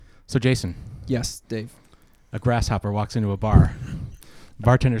So, Jason, Yes, Dave. a grasshopper walks into a bar. The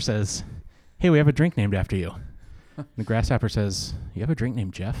bartender says, "Hey, we have a drink named after you." And the grasshopper says, "You have a drink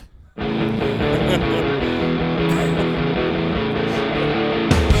named Jeff?"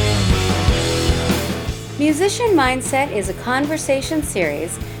 Musician Mindset is a conversation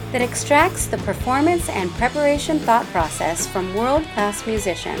series that extracts the performance and preparation thought process from world-class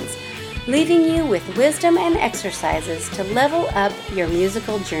musicians, leaving you with wisdom and exercises to level up your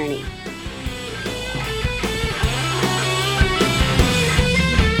musical journey.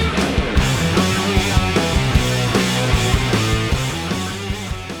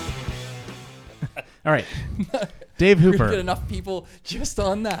 All right. Dave We're Hooper. gonna get enough people just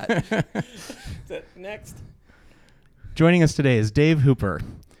on that. Next. Joining us today is Dave Hooper.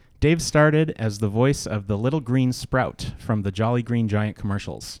 Dave started as the voice of the Little Green Sprout from the Jolly Green Giant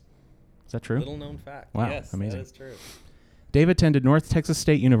commercials. Is that true? Little known fact. Wow, Yes, amazing. that is true. Dave attended North Texas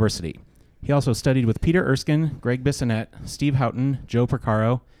State University. He also studied with Peter Erskine, Greg Bissonette, Steve Houghton, Joe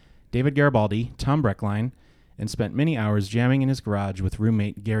Porcaro, David Garibaldi, Tom Breckline, and spent many hours jamming in his garage with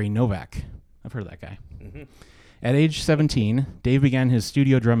roommate Gary Novak. I've heard of that guy. Mm-hmm. At age 17, Dave began his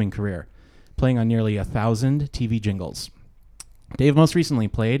studio drumming career, playing on nearly 1,000 TV jingles. Dave most recently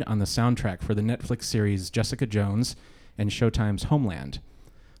played on the soundtrack for the Netflix series Jessica Jones and Showtime's Homeland.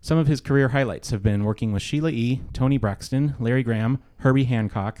 Some of his career highlights have been working with Sheila E., Tony Braxton, Larry Graham, Herbie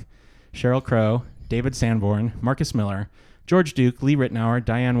Hancock, Sheryl Crow, David Sanborn, Marcus Miller, George Duke, Lee Ritenour,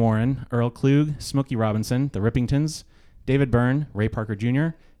 Diane Warren, Earl Klug, Smokey Robinson, The Rippingtons, David Byrne, Ray Parker Jr.,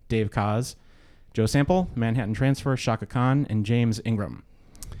 Dave Koz, Joe Sample, Manhattan Transfer, Shaka Khan, and James Ingram.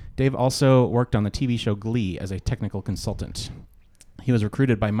 Dave also worked on the TV show Glee as a technical consultant. He was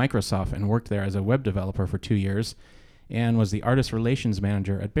recruited by Microsoft and worked there as a web developer for 2 years, and was the artist relations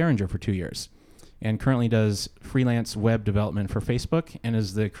manager at Behringer for 2 years, and currently does freelance web development for Facebook and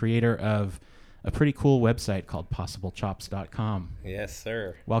is the creator of a pretty cool website called PossibleChops.com. Yes,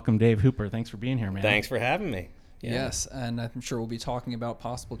 sir. Welcome, Dave Hooper. Thanks for being here, man. Thanks for having me. Yeah. Yes, and I'm sure we'll be talking about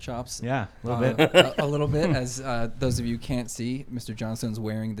Possible Chops. Yeah, a little bit. A little bit, as those of you can't see, Mr. Johnson's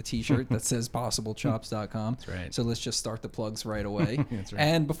wearing the T-shirt that says PossibleChops.com. That's right. So let's just start the plugs right away. That's right.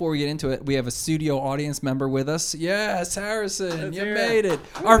 And before we get into it, we have a studio audience member with us. Yes, Harrison, Let's you hear made it.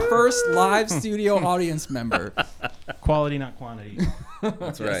 Our first live studio audience member. Quality, not quantity.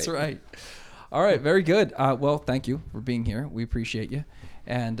 That's right. That's right. All right, very good. Well, thank you for being here. We appreciate you.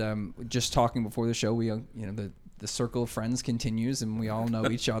 And just talking before the show, we the circle of friends continues, and we all know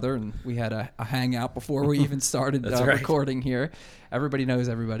each other. And we had a hangout before we even started That's right. recording here. Everybody knows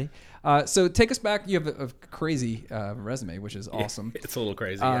everybody. So take us back. You have a crazy resume, which is awesome. It's a little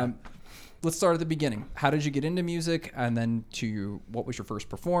crazy. Yeah. Let's start at the beginning. How did you get into music, and then what was your first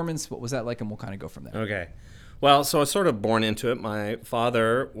performance? What was that like? And we'll kind of go from there. Okay. Well, so I was sort of born into it. My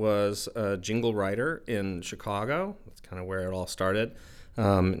father was a jingle writer in Chicago. That's kind of where it all started.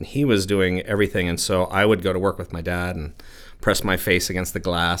 He was doing everything, and so I would go to work with my dad and press my face against the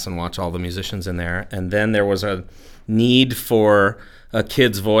glass and watch all the musicians in there. And then there was a need for a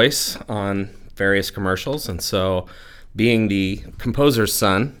kid's voice on various commercials, and so being the composer's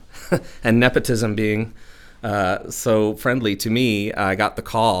son and nepotism being so friendly to me, I got the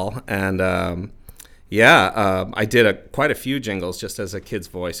call, and I did quite a few jingles just as a kid's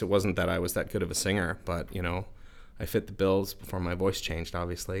voice. It wasn't that I was that good of a singer, but I fit the bills before my voice changed,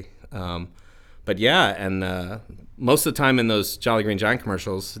 obviously. But most of the time in those Jolly Green Giant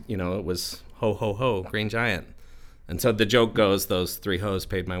commercials, it was ho, ho, ho, Green Giant. And so the joke goes, those 3 hoes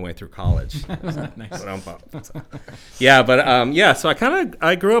paid my way through college. Nice. So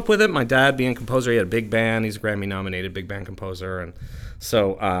I grew up with it. My dad being a composer, he had a big band. He's a Grammy-nominated big band composer. And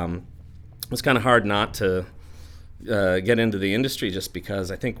so it was kind of hard not to get into the industry just because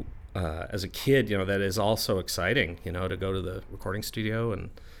I think as a kid, that is also exciting, to go to the recording studio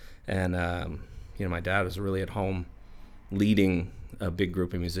and my dad was really at home leading a big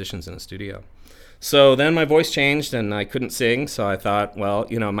group of musicians in a studio. So then my voice changed and I couldn't sing. So I thought, well,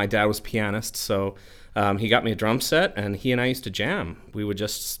 my dad was a pianist. So he got me a drum set and he and I used to jam. We would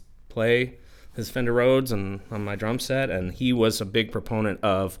just play his Fender Rhodes and on my drum set. And he was a big proponent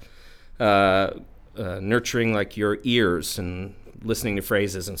of nurturing like your ears and listening to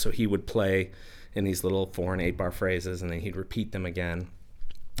phrases, and so he would play in these little 4 and 8 bar phrases, and then he'd repeat them again.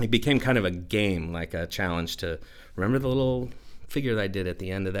 It became kind of a game, like a challenge to remember the little figure that I did at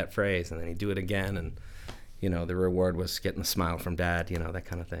the end of that phrase, and then he'd do it again, and the reward was getting a smile from dad, that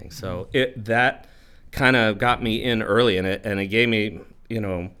kind of thing. So that kind of got me in early in it, and it gave me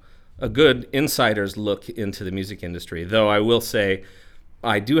a good insider's look into the music industry. Though I will say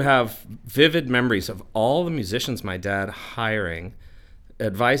I do have vivid memories of all the musicians my dad hiring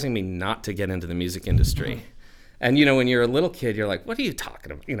advising me not to get into the music industry. And, when you're a little kid, you're like, what are you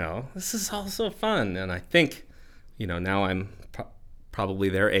talking about? This is all so fun. And I think, now I'm probably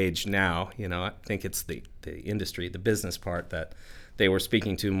their age now, I think it's the industry, the business part that they were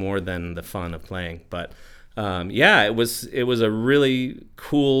speaking to more than the fun of playing. But it was a really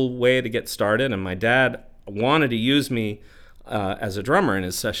cool way to get started. And my dad wanted to use me as a drummer in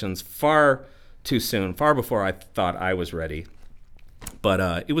his sessions far too soon, far before I thought I was ready.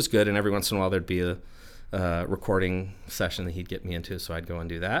 But it was good. And every once in a while there'd be a recording session that he'd get me into, so I'd go and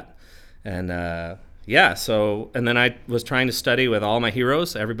do that. And and then I was trying to study with all my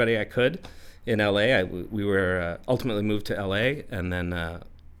heroes, everybody I could in LA. We were ultimately moved to LA, and then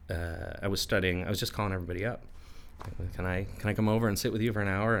I was studying. I was just calling everybody up. Can I come over and sit with you for an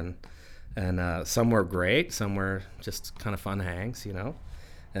hour? And some were great, some were just kind of fun hangs, And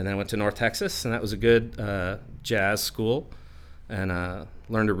then I went to North Texas, and that was a good jazz school, and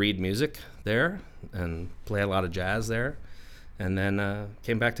learned to read music there and play a lot of jazz there, and then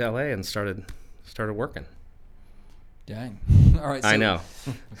came back to LA and started working. Dang. All right. So, I know.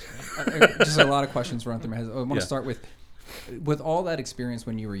 Just a lot of questions run through my head. I want to start with all that experience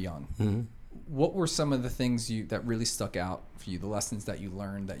when you were young. Mm-hmm. What were some of the things that really stuck out for you? The lessons that you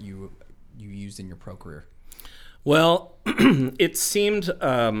learned that you used in your pro career? Well, it seemed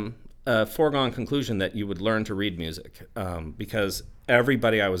a foregone conclusion that you would learn to read music because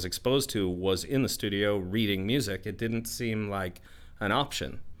everybody I was exposed to was in the studio reading music. It didn't seem like an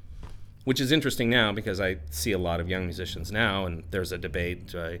option, which is interesting now because I see a lot of young musicians now, and there's a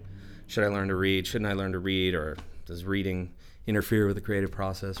debate, should I learn to read, shouldn't I learn to read, or does reading interfere with the creative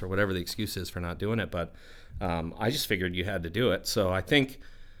process, or whatever the excuse is for not doing it. But I just figured you had to do it. So I think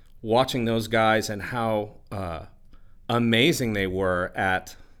watching those guys and how amazing they were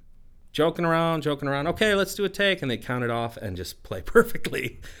at joking around, okay, let's do a take, and they count it off and just play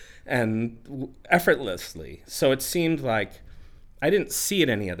perfectly and effortlessly. So it seemed like I didn't see it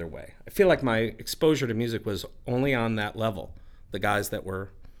any other way. I feel like my exposure to music was only on that level, the guys that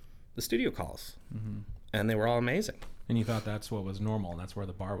were the studio calls, and they were all amazing. And you thought that's what was normal, and that's where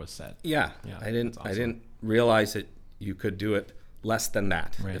the bar was set. Yeah. I didn't realize that you could do it less than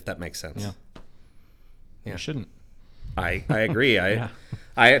that, if that makes sense. You shouldn't. I agree.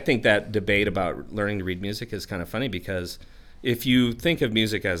 I think that debate about learning to read music is kind of funny because if you think of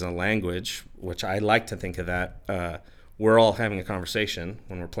music as a language, which I like to think of that, we're all having a conversation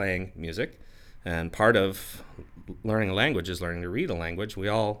when we're playing music, and part of learning a language is learning to read a language. We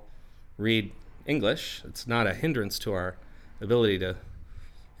all read English. It's not a hindrance to our ability to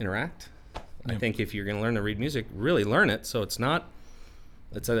interact. I think if you're going to learn to read music, really learn it. So it's not,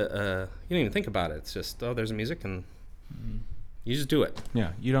 you don't even think about it. It's just, there's a music and you just do it.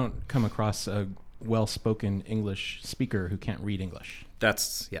 Yeah, you don't come across a well-spoken English speaker who can't read English.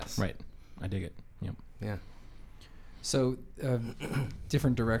 Yes. Right. I dig it. Yep. Yeah. So,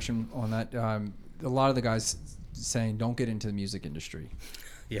 different direction on that. A lot of the guys saying, don't get into the music industry.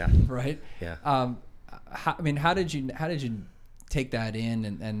 Yeah. Right? Yeah. How did you take that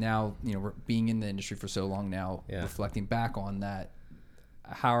in and now, we're being in the industry for so long now, reflecting back on that,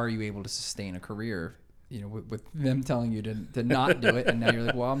 how are you able to sustain a career, with them telling you to not do it, and now you're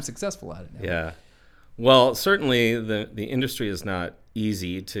like, well, I'm successful at it now. Yeah. Well, certainly the industry is not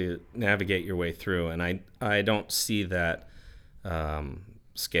easy to navigate your way through, and I don't see that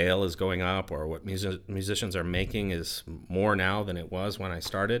scale is going up, or what musicians are making is more now than it was when I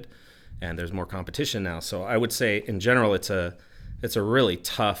started, and there's more competition now. So I would say in general it's a really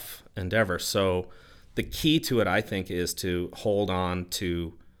tough endeavor. So the key to it, I think, is to hold on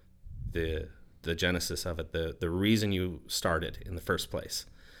to the genesis of it, the reason you started in the first place.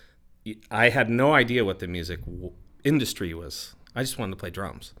 I had no idea what the music industry was. I just wanted to play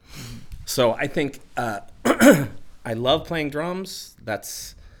drums. So I think I love playing drums.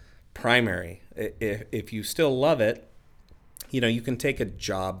 That's primary. If you still love it, you can take a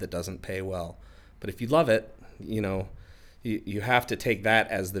job that doesn't pay well. But if you love it, you have to take that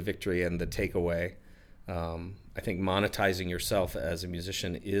as the victory and the takeaway. I think monetizing yourself as a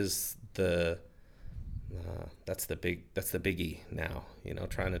musician is that's the biggie now.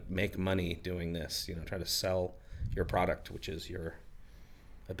 Trying to make money doing this. Try to sell your product, which is your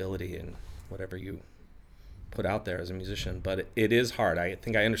ability and whatever you put out there as a musician. But it is hard. I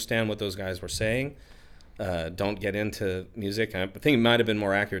think I understand what those guys were saying. Don't get into music. I think it might have been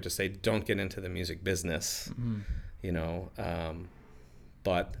more accurate to say don't get into the music business.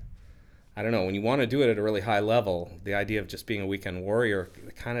 But I don't know. When you want to do it at a really high level, the idea of just being a weekend warrior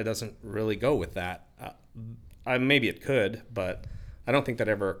kind of doesn't really go with that. Maybe it could, but I don't think that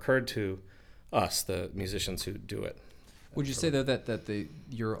ever occurred to us, the musicians who do it. Would you say though that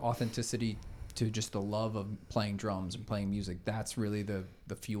your authenticity to just the love of playing drums and playing music, that's really the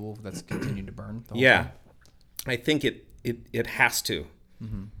fuel that's continued to burn the whole Yeah, time? I think it has to.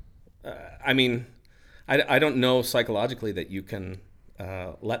 I mean, I don't know psychologically that you can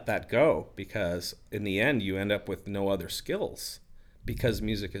let that go, because in the end you end up with no other skills, because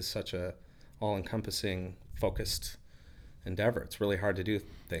music is such a all-encompassing, focused endeavor. It's really hard to do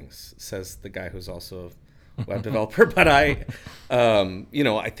things, says the guy who's also a web developer. But I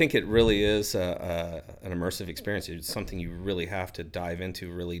think it really is an immersive experience. It's something you really have to dive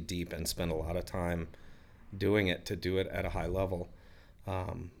into really deep and spend a lot of time doing it to do it at a high level.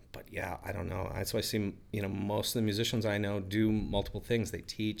 But yeah, I don't know. That's why I see, most of the musicians I know do multiple things. They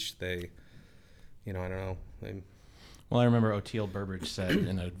teach, I don't know. Well, I remember Oteil Burbridge said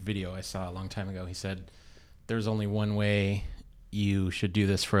in a video I saw a long time ago, he said, there's only one way you should do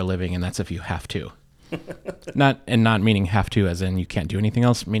this for a living, and that's if you have to. Not meaning have to as in you can't do anything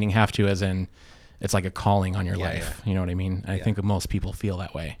else, meaning have to as in it's like a calling on your life. Yeah. You know what I mean? I think most people feel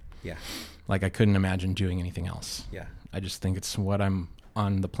that way. Yeah. Like I couldn't imagine doing anything else. Yeah. I just think it's what I'm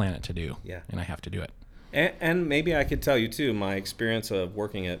on the planet to do. Yeah. And I have to do it. And maybe I could tell you too, my experience of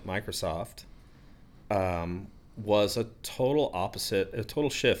working at Microsoft was a total opposite, a total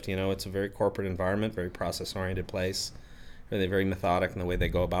shift. It's a very corporate environment, very process-oriented place. They're very methodic in the way they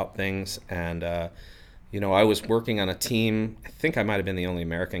go about things. And, I was working on a team. I think I might have been the only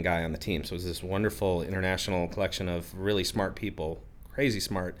American guy on the team. So it was this wonderful international collection of really smart people, crazy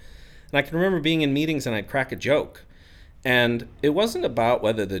smart. And I can remember being in meetings and I'd crack a joke. And it wasn't about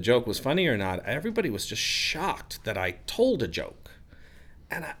whether the joke was funny or not. Everybody was just shocked that I told a joke.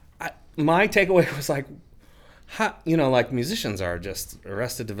 And my takeaway was like, like musicians are just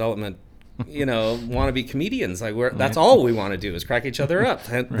Arrested Development, wannabe comedians. Like that's all we want to do is crack each other up.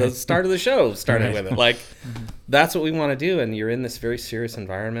 The start of the show started with it. Like that's what we want to do. And you're in this very serious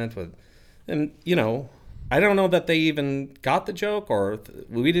environment and I don't know that they even got the joke, or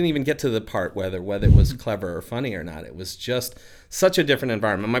we didn't even get to the part whether it was clever or funny or not. It was just such a different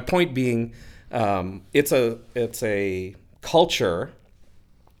environment. My point being, it's a culture,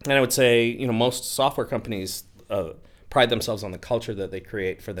 and I would say most software companies pride themselves on the culture that they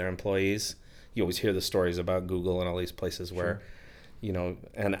create for their employees. You always hear the stories about Google and all these places where,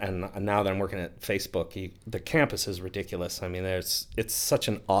 and now that I'm working at Facebook, the campus is ridiculous. I mean, it's such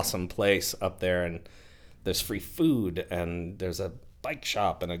an awesome place up there, and there's free food, and there's a bike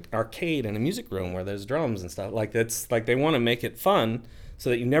shop and an arcade and a music room where there's drums and stuff. Like it's like they want to make it fun so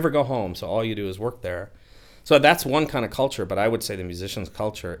that you never go home. So all you do is work there. So that's one kind of culture. But I would say the musician's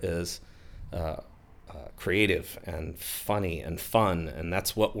culture is creative and funny and fun, and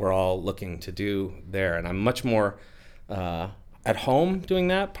that's what we're all looking to do there. And I'm much more at home doing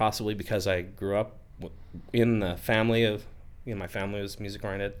that, possibly because I grew up in the family of, my family was music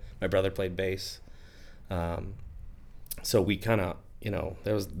oriented. My brother played bass. So we kind of,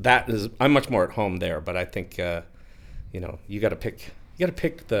 I'm much more at home there, but I think, you got to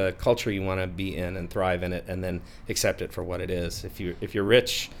pick the culture you want to be in and thrive in it, and then accept it for what it is. If you're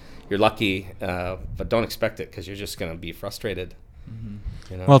rich, you're lucky, but don't expect it, because you're just going to be frustrated.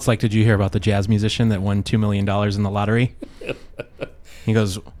 Mm-hmm. Well, it's like, did you hear about the jazz musician that won $2 million in the lottery? He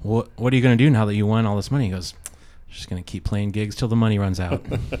goes, what are you going to do now that you won all this money? He goes, just going to keep playing gigs till the money runs out.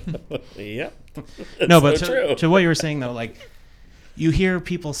 Yep. No, but to what you were saying, though, like, you hear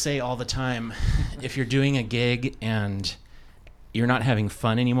people say all the time, if you're doing a gig and you're not having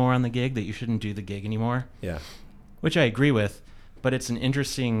fun anymore on the gig, that you shouldn't do the gig anymore. Yeah. Which I agree with, but it's an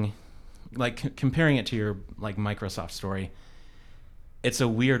interesting, like, comparing it to your, like, Microsoft story, it's a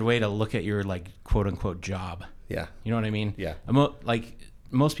weird way to look at your, like, quote-unquote job. Yeah. You know what I mean? Yeah.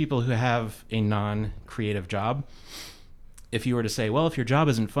 Most people who have a non-creative job, if you were to say, well, if your job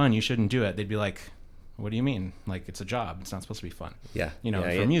isn't fun, you shouldn't do it, they'd be like, what do you mean? Like, it's a job. It's not supposed to be fun. Yeah.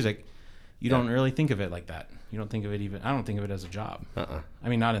 For music, you don't really think of it like that. You don't think of it I don't think of it as a job. I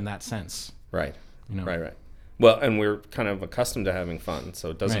mean, not in that sense. Right. Right. Well, and we're kind of accustomed to having fun, so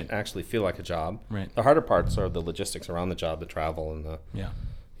it doesn't actually feel like a job. Right. The harder parts are the logistics around the job, the travel and the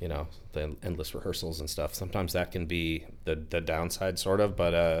the endless rehearsals and stuff. Sometimes that can be the downside, sort of.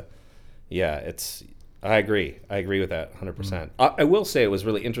 But I agree with that 100%. Mm-hmm. I will say it was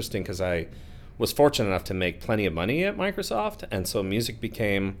really interesting because I was fortunate enough to make plenty of money at Microsoft, and so music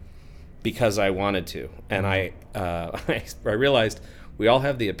became because I wanted to. And I realized we all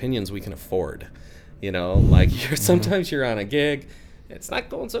have the opinions we can afford. Sometimes you're on a gig, it's not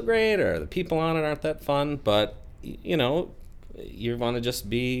going so great, or the people on it aren't that fun, but you want to just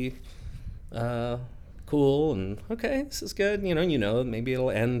be cool, and okay, this is good. Maybe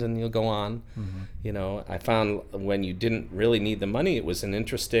it'll end and you'll go on. I found when you didn't really need the money, it was an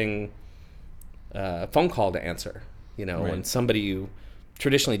interesting phone call to answer. When somebody you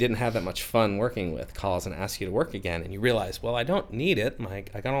traditionally didn't have that much fun working with calls and asks you to work again, and you realize, well, I don't need it.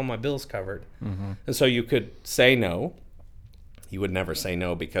 I got all my bills covered. And so you could say no. You would never say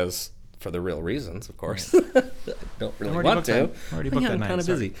no because for the real reasons, of course. I don't really want to. Already booked that I'm night. kind of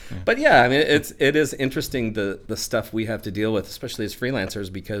busy. Yeah. But yeah, I mean, it is interesting the stuff we have to deal with, especially as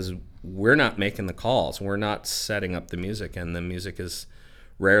freelancers, because we're not making the calls. We're not setting up the music, and the music is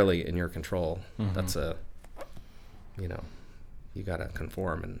rarely in your control. That's you got to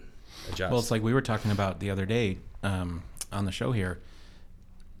conform and adjust. Well, it's like we were talking about the other day on the show here.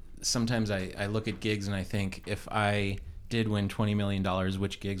 Sometimes I look at gigs and I think, if I did win $20 million,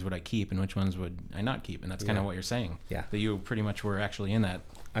 which gigs would I keep and which ones would I not keep? And that's kind of what you're saying. Yeah. That you pretty much were actually in that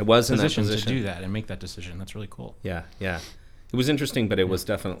I was in that position position to do that and make that decision. That's really cool. Yeah. It was interesting, but it was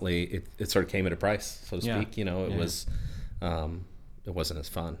definitely, it sort of came at a price, so to speak. It wasn't as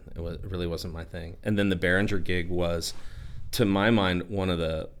fun. It really wasn't my thing. And then the Behringer gig was, to my mind, one of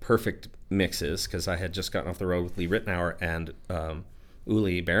the perfect mixes, because I had just gotten off the road with Lee Ritenour, and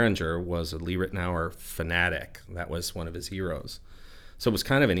Uli Behringer was a Lee Ritenour fanatic. That was one of his heroes. So it was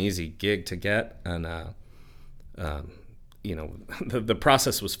kind of an easy gig to get. And, the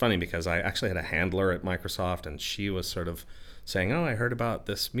process was funny because I actually had a handler at Microsoft, and she was sort of saying, I heard about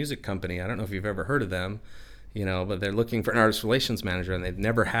this music company. I don't know if you've ever heard of them, but they're looking for an artist relations manager, and they'd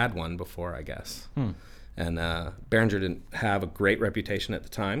never had one before, I guess. And Behringer didn't have a great reputation at the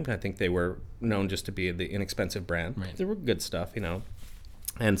time. I think they were known just to be the inexpensive brand. Right. They were good stuff,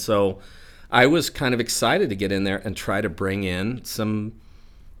 And so I was kind of excited to get in there and try to bring in some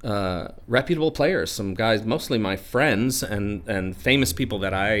reputable players, some guys, mostly my friends and famous people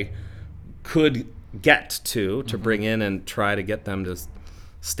that I could get to bring in and try to get them to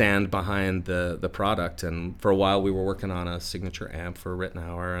stand behind the product. And for a while we were working on a signature amp for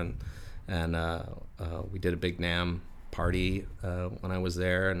Ritenour, and we did a big NAMM party when I was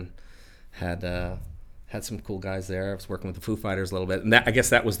there, and had some cool guys there. I was working with the Foo Fighters a little bit, and I guess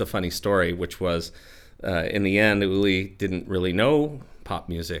that was the funny story, which was in the end, Uli didn't really know pop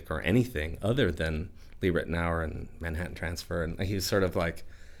music or anything other than Lee Ritenour and Manhattan Transfer, and he was sort of like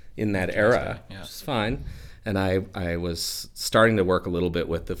in that era, yeah. which is fine. And I was starting to work a little bit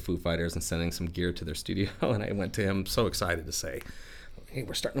with the Foo Fighters and sending some gear to their studio, and I went to him so excited to say, hey,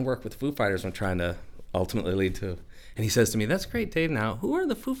 we're starting to work with the Foo Fighters. I'm trying to ultimately lead to... And he says to me, that's great, Dave. Now, who are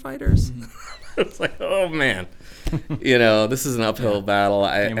the Foo Fighters? It's like, oh, man. This is an uphill battle.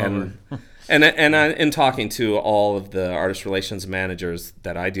 In talking to all of the artist relations managers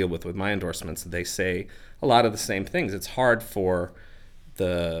that I deal with my endorsements, they say a lot of the same things. It's hard for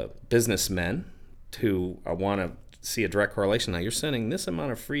the businessmen to want to see a direct correlation. Now, you're sending this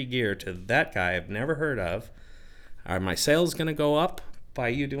amount of free gear to that guy I've never heard of. Are my sales going to go up by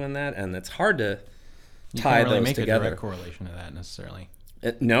you doing that? And it's hard to tie really those make together. a direct correlation to that necessarily.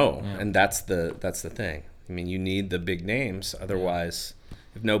 No, Yeah. and that's the thing. I mean, you need the big names. Otherwise,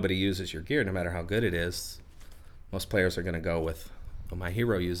 if nobody uses your gear, no matter how good it is, most players are going to go with, well, my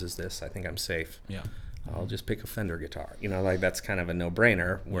hero uses this. I think I'm safe. Yeah. I'll just pick a Fender guitar. That's kind of a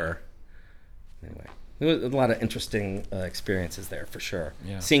no-brainer. Where, anyway, there was a lot of interesting experiences there for sure.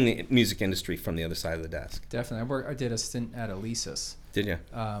 Yeah. Seeing the music industry from the other side of the desk. Definitely. I did a stint at Alesis. Did you?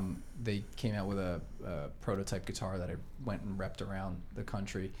 They came out with a prototype guitar that I went and repped around the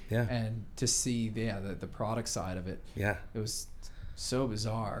country. Yeah. And to see the product side of it, Yeah. it was so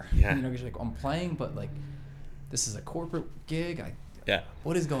bizarre. Yeah. You're like, I'm playing, but like, this is a corporate gig. Yeah.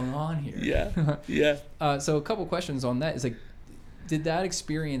 What is going on here? Yeah. Yeah. So a couple questions on that is like, did that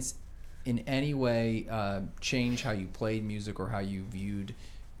experience in any way change how you played music or how you viewed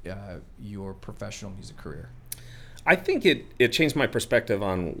your professional music career? I think it changed my perspective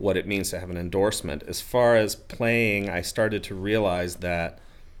on what it means to have an endorsement. As far as playing, I started to realize that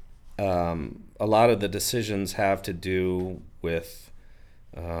a lot of the decisions have to do with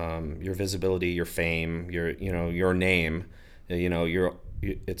your visibility, your fame, your name.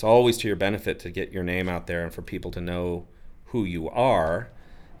 It's always to your benefit to get your name out there and for people to know who you are.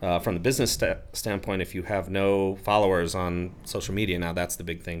 From the business standpoint, if you have no followers on social media, now that's the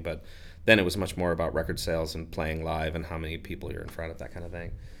big thing, but then it was much more about record sales and playing live and how many people you're in front of, that kind of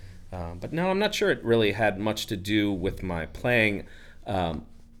thing. But no, I'm not sure it really had much to do with my playing,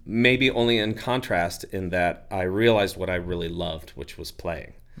 maybe only in contrast in that I realized what I really loved, which was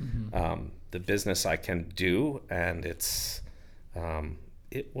playing. Mm-hmm. The business I can do, and it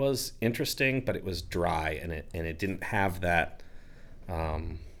was interesting, but it was dry, and it didn't have that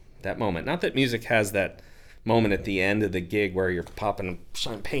that moment. Not that music has that moment at the end of the gig where you're popping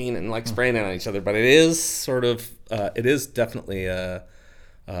champagne and like spraying it on each other, but it is sort of it is definitely a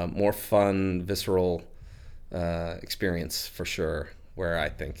more fun, visceral experience for sure, where I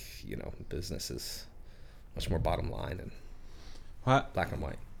think, you know, business is much more bottom line and black and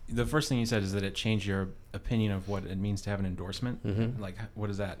white. The first thing you said is that it changed your opinion of what it means to have an endorsement. Mm-hmm. Like, what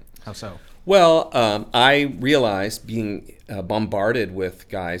is that? How so? Well, I realized being bombarded with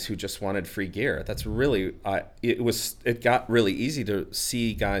guys who just wanted free gear. That's really it got really easy to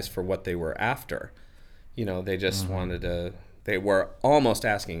see guys for what they were after. You know, they just wanted to. They were almost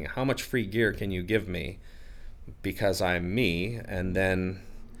asking, "How much free gear can you give me?" Because I'm me, and then,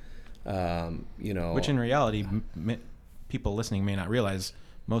 you know, Which in reality, people listening may not realize.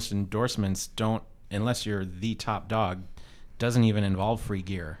 Most endorsements don't, unless you're the top dog, doesn't even involve free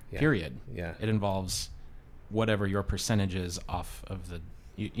gear, period. Yeah. It involves whatever your percentage is off of the,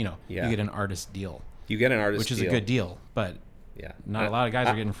 you know, you get an artist deal. You get an artist which is deal. a good deal, but not a lot of guys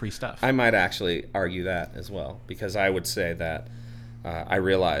are getting free stuff. I might actually argue that as well, because I would say that I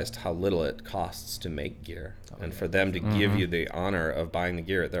realized how little it costs to make gear. And for them to give you the honor of buying the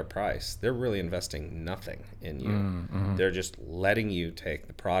gear at their price, they're really investing nothing in you. They're just letting you take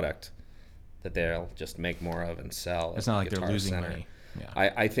the product that they'll just make more of and sell. It's not like they're losing money.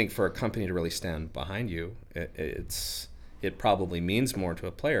 Yeah. I think for a company to really stand behind you, it probably means more to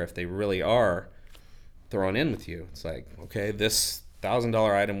a player if they really are thrown in with you. It's like, okay, this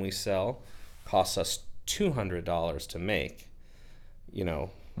 $1,000 item we sell costs us $200 to make. You know,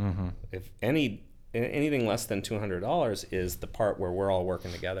 if anything less than $200 is the part where we're all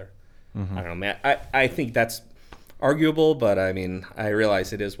working together. I don't know, man. I think that's arguable, but I mean, I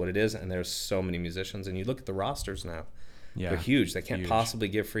realize it is what it is, and there's so many musicians, and you look at the rosters now. They're huge. They can't possibly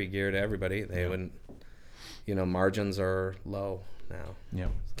give free gear to everybody. They wouldn't, you know, margins are low now. Yeah.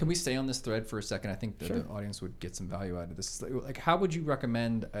 Can we stay on this thread for a second? I think the audience would get some value out of this. Like, how would you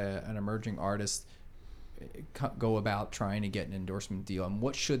recommend an emerging artist go about trying to get an endorsement deal, and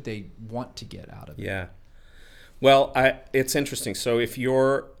what should they want to get out of it? Yeah. Well, it's interesting. So if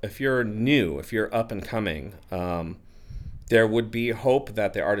you're new, if you're up and coming, there would be hope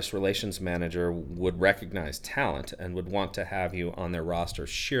that the artist relations manager would recognize talent and would want to have you on their roster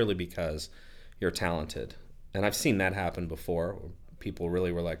sheerly because you're talented. And I've seen that happen before. People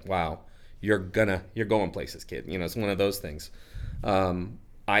really were like, "Wow, you're going places, kid." You know, it's one of those things.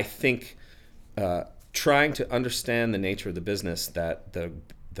 I think trying to understand the nature of the business, that the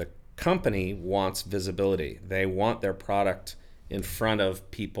company wants visibility. They want their product in front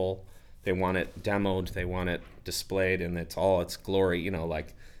of people. They want it demoed. They want it displayed in all its glory. You know,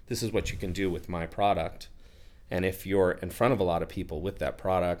 like, this is what you can do with my product. And if you're in front of a lot of people with that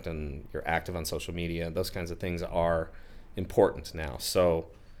product and you're active on social media, those kinds of things are important now. So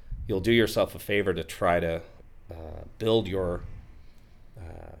you'll do yourself a favor to try to build your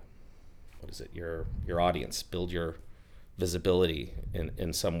your audience, build your visibility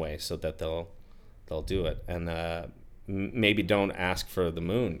in some way so that they'll do it. And maybe don't ask for the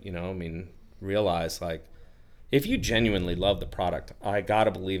moon, you know. I mean, realize, like, if you genuinely love the product, I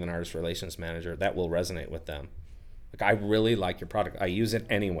gotta believe an artist relations manager that will resonate with them. Like, I really like your product. I use it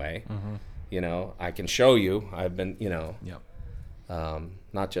anyway. You know, I can show you. I've been, you know. Yep.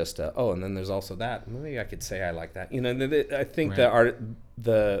 Not just and then there's also that. Maybe I could say I like that. You know, I think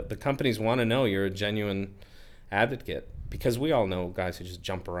the companies want to know you're a genuine advocate, because we all know guys who just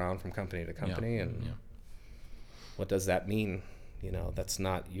jump around from company to company, and what does that mean? You know,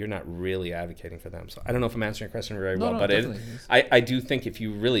 you're not really advocating for them. So I don't know if I'm answering your question very well, but I do think if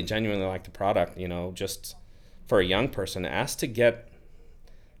you really genuinely like the product, you know, just for a young person, ask to get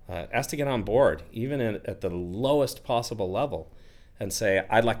on board, even at the lowest possible level, and say,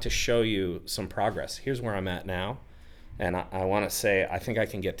 I'd like to show you some progress. Here's where I'm at now. And I want to say, I think I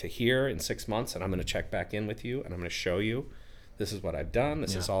can get to here in 6 months, and I'm going to check back in with you, and I'm going to show you this is what I've done.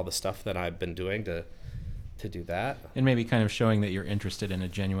 This is all the stuff that I've been doing to do that. And maybe kind of showing that you're interested in a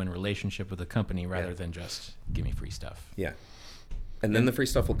genuine relationship with the company rather than just give me free stuff. Yeah. And then the free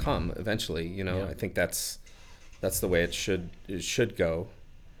stuff will come eventually. You know, I think that's the way it should go.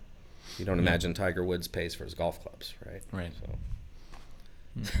 You don't imagine Tiger Woods pays for his golf clubs, right? Right. So.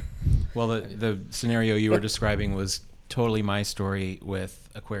 Well, the scenario you were describing was totally my story with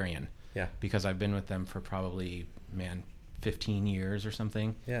Aquarian. Yeah. Because I've been with them for probably, 15 years or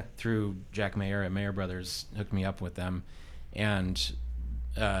something. Yeah. Through Jack Mayer at Mayer Brothers hooked me up with them. And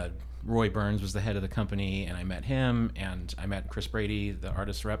Roy Burns was the head of the company, and I met him, and I met Chris Brady, the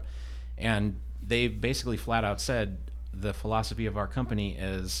artist rep. And they basically flat out said, the philosophy of our company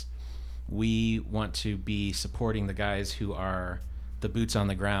is we want to be supporting the guys who are the boots on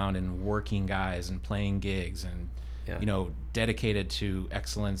the ground and working guys and playing gigs and dedicated to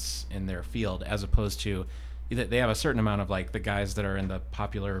excellence in their field, as opposed to they have a certain amount of like the guys that are in the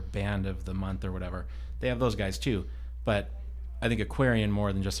popular band of the month or whatever. They have those guys too, but I think Aquarian,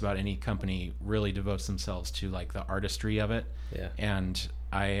 more than just about any company, really devotes themselves to like the artistry of it. Yeah. And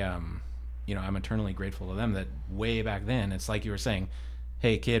I'm eternally grateful to them that way back then, it's like you were saying,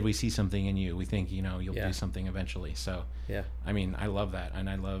 hey kid, we see something in you. We think, you'll do something eventually. So yeah, I mean, I love that. And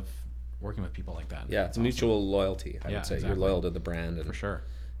I love working with people like that. Yeah. It's mutual loyalty. I would say exactly. you're loyal to the brand. And for sure.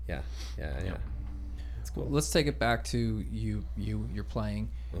 Yeah. That's cool. Let's take it back to you're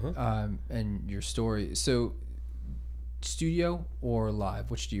playing, and your story. So, studio or live,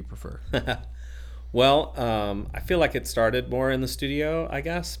 which do you prefer? Well, I feel like it started more in the studio, I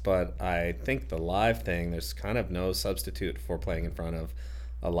guess, but I think the live thing, there's kind of no substitute for playing in front of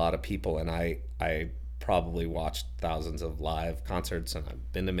a lot of people. And I probably watched thousands of live concerts, and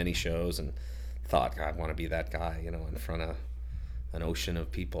I've been to many shows and thought, God, I want to be that guy, in front of an ocean of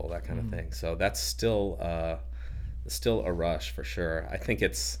people, that kind of thing. So that's still a rush for sure. I think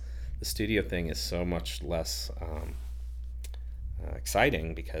the studio thing is so much less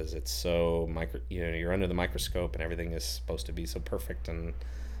exciting because it's so you're under the microscope and everything is supposed to be so perfect, and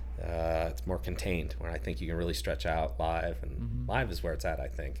it's more contained, where I think you can really stretch out live, and live is where it's at, I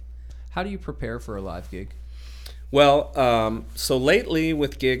think. How do you prepare for a live gig? Well, so lately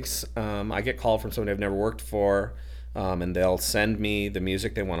with gigs, I get called from somebody I've never worked for, and they'll send me the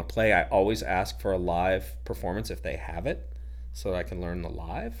music they want to play. I always ask for a live performance if they have it, so that I can learn the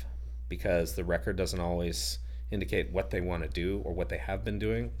live, because the record doesn't always indicate what they want to do or what they have been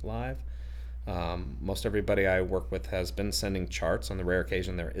doing live. Most everybody I work with has been sending charts. On the rare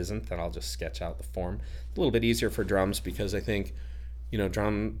occasion there isn't, then I'll just sketch out the form. A little bit easier for drums because I think,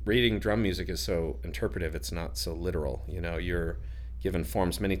 reading drum music is so interpretive. It's not so literal. You're given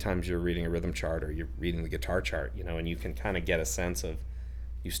forms. Many times you're reading a rhythm chart or you're reading the guitar chart, and you can kind of get a sense of,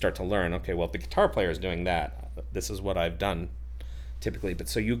 you start to learn, okay, well, if the guitar player is doing that, this is what I've done typically. But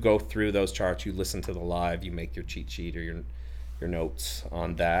so you go through those charts, you listen to the live, you make your cheat sheet or your notes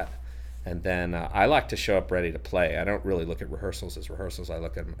on that, and then I like to show up ready to play. I don't really look at rehearsals as rehearsals. I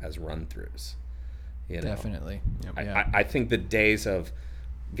look at them as run-throughs. Definitely. I think the days of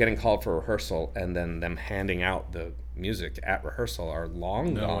getting called for rehearsal and then them handing out the music at rehearsal are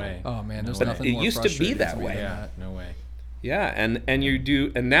long gone. No way. Oh man, there's But nothing more it used to be frustrating that me way. than Yeah, that. no way. Yeah, and you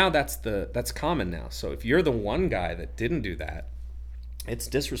do, and now that's common now. So if you're the one guy that didn't do that, it's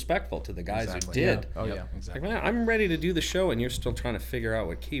disrespectful to the guys Exactly. who did. Oh Yep, yeah. exactly. Like, man, I'm ready to do the show, and you're still trying to figure out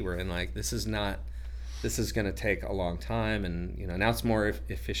what key we're in. Like, this is going to take a long time, and now it's more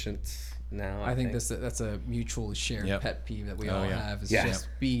efficient now. I think that's a mutually shared Yep. pet peeve that we Oh, all yeah. have. Is Yeah. just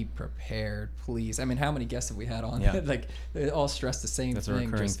be prepared, please. I mean, how many guests have we had on? Yeah. Like they all stress the same That's a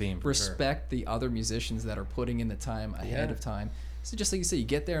thing. recurring Just theme, for sure. respect the other musicians that are putting in the time ahead Yeah. of time. So just like you say, you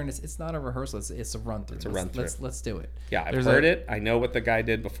get there and it's not a rehearsal. It's a run through. It's a run-through. Let's do it. Yeah, I've There's heard it. I know what the guy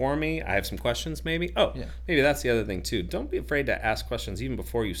did before me. I have some questions maybe. Oh, Yeah. maybe that's the other thing too. Don't be afraid to ask questions even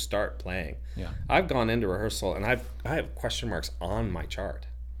before you start playing. Yeah. I've gone into rehearsal and I have question marks on my chart.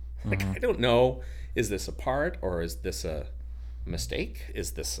 Like, I don't know, is this a part or is this a mistake?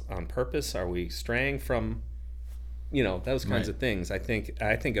 Is this on purpose? Are we straying from, those kinds Right. of things? I think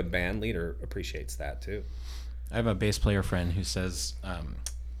a band leader appreciates that too. I have a bass player friend who says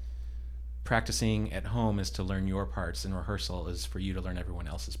practicing at home is to learn your parts, and rehearsal is for you to learn everyone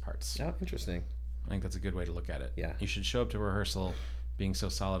else's parts. Oh, interesting. I think that's a good way to look at it. Yeah. You should show up to rehearsal being so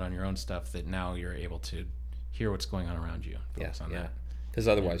solid on your own stuff that now you're able to hear what's going on around you. Focus on that. Because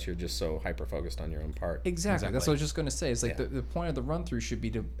otherwise you're just so hyper-focused on your own part. Exactly. That's what I was just going to say. It's like Yeah. the point of the run through should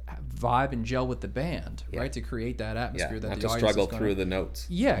be to vibe and gel with the band, Yeah. right? To create that Yeah, atmosphere that not the to audience struggle is gonna, through the notes.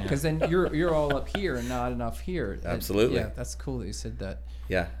 Yeah, because then you're all up here and not enough here. Absolutely. Yeah, that's cool that you said that.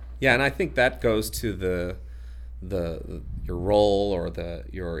 Yeah, and I think that goes to the your role or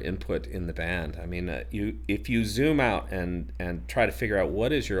your input in the band. I mean, if you zoom out and try to figure out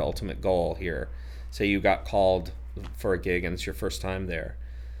what is your ultimate goal here. Say you got called for a gig and it's your first time there.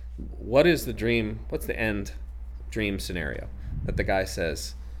 What is the dream? What's the end dream scenario that the guy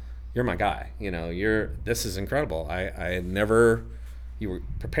says, "You're my guy. This is incredible. I never. You were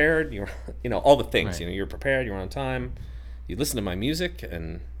prepared. You were, all the things. Right. You were prepared. You were on time. You listened to my music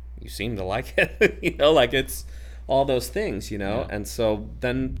and you seem to like it. Like it's all those things. Yeah. And so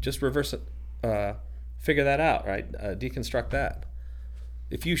then just reverse it. Figure that out. Right. Deconstruct that.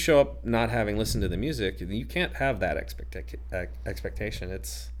 If you show up not having listened to the music, you can't have that expectation.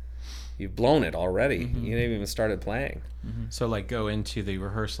 You've blown it already. You haven't even started playing. So go into the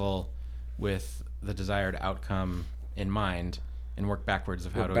rehearsal with the desired outcome in mind, and work backwards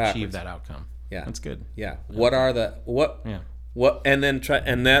of how Work to achieve backwards. that outcome. Yeah. That's good. Yeah. What are the Yeah. what and then try,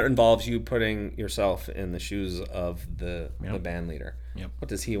 and that involves you putting yourself in the shoes of the band leader. Yep. What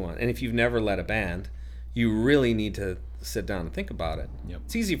does he want? And if you've never led a band, you really need to sit down and think about it. Yep.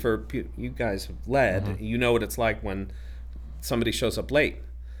 It's easy for you guys who've led. You know what it's like when somebody shows up late.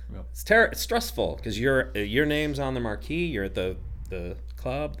 Yep. It's stressful because your name's on the marquee. You're at the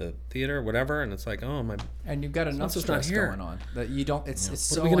club, the theater, whatever, and it's like, oh my. And you've got enough So-and-so's not stress here. going on that you don't. It's What are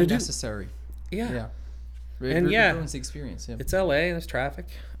so we gonna do? unnecessary. Yeah. It And really ruins the experience. Yeah. It's LA and there's traffic.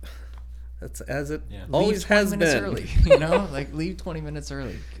 That's as it Yeah. always Leave 20 has minutes been. early. You know, like leave 20 minutes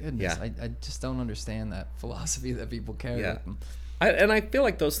early. Goodness, Yeah. I just don't understand that philosophy that people carry. Yeah. with them. And I feel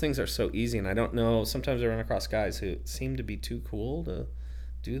like those things are so easy, and I don't know. Sometimes I run across guys who seem to be too cool to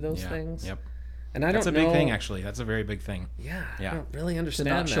do those Yeah. things. Yep. And I That's a don't big know. thing, actually. That's a very big thing. Yeah. Yeah. I don't really To understand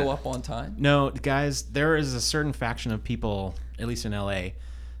not that. show up on time. No, guys, there is a certain faction of people, at least in LA,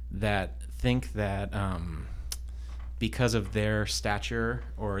 that think that because of their stature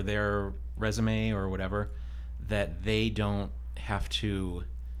or their resume or whatever, that they don't have to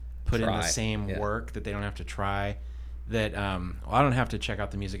put in the Try. same Yeah. work, that they don't have to try, that well, I don't have to check out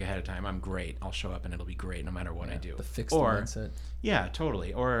the music ahead of time. I'm great. I'll show up and it'll be great no matter what I do. The fixed or, mindset. Yeah,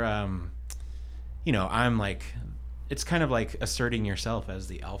 totally. Or, I'm like, it's kind of like asserting yourself as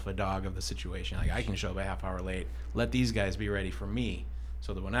the alpha dog of the situation. Like, I can show up a half hour late. Let these guys be ready for me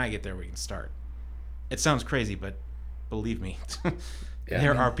so that when I get there, we can start. It sounds crazy, but believe me,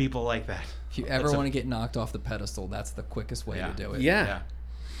 there are people like that. If you ever want to get knocked off the pedestal, that's the quickest way Yeah. to do it. Yeah.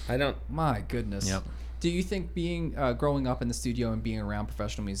 I don't. My goodness. Yep. Do you think being growing up in the studio and being around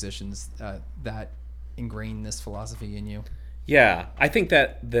professional musicians that ingrained this philosophy in you? Yeah, I think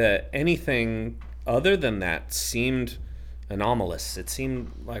that anything other than that seemed anomalous. It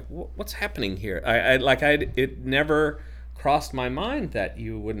seemed like what's happening here. It never crossed my mind that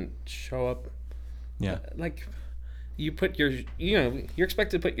you wouldn't show up. Yeah. Like you put your, you're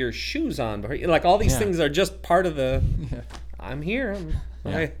expected to put your shoes on, but like all these Yeah. things are just part of the. Yeah. I'm here.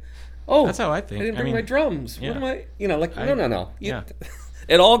 Yeah. Oh, That's how I think. I didn't I bring mean, my drums. yeah. What am I? No. Yeah.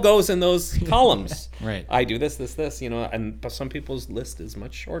 It all goes in those columns. Right. I do this, but some people's list is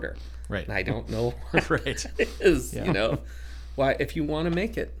much shorter. Right. And I don't know Right. it is, Yeah. Why, if you want to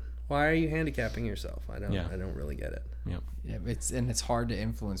make it, why are you handicapping yourself? I don't really get it. Yep. Yeah, it's hard to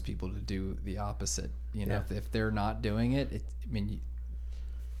influence people to do the opposite. Yeah. If they're not doing it,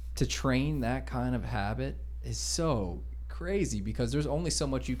 to train that kind of habit is so crazy because there's only so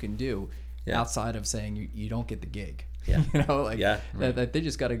much you can do outside of saying you don't get the gig. Yeah. That they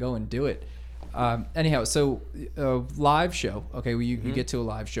just got to go and do it. Anyhow, so live show. Okay, well, you get to a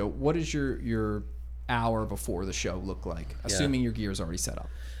live show. What does your hour before the show look like? Assuming your gear is already set up.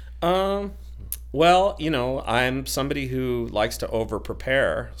 Well, I'm somebody who likes to over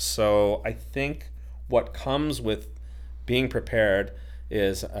prepare. So I think what comes with being prepared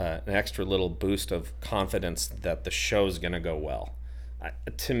is an extra little boost of confidence that the show's going to go well.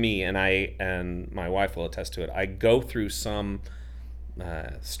 To me, and my wife will attest to it, I go through some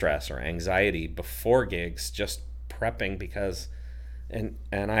stress or anxiety before gigs, just prepping because, and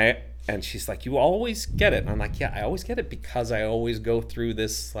she's like, you always get it. And I'm like, yeah, I always get it because I always go through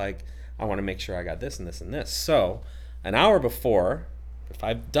this, like, I want to make sure I got this and this and this. So an hour before, if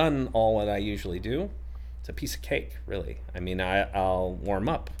I've done all that I usually do, it's a piece of cake, really. I mean, I'll warm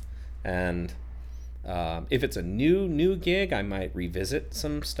up, and if it's a new gig, I might revisit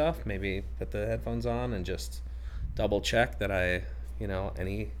some stuff, maybe put the headphones on and just double check that I,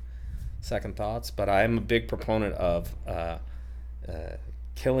 any second thoughts. But I'm a big proponent of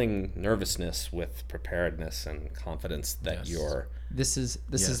killing nervousness with preparedness and confidence that you're. This is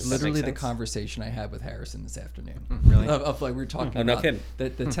Yes. literally That the makes sense? conversation I had with Harrison this afternoon. Really? Of like we were talking Oh, no about kidding. the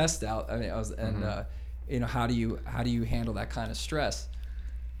test out. I mean, I was how do you handle that kind of stress?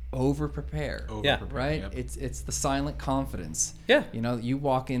 Over prepare. Yeah. Right? Yep. It's the silent confidence. Yeah. You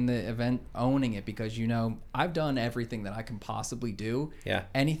walk in the event owning it because I've done everything that I can possibly do. Yeah.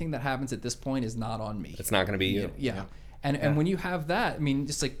 Anything that happens at this point is not on me. It's not going to be you. Yeah. And when you have that, I mean,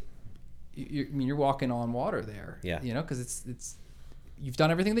 just like you're walking on water there. Yeah. Because it's you've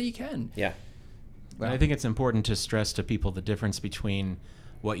done everything that you can. Yeah. I think it's important to stress to people the difference between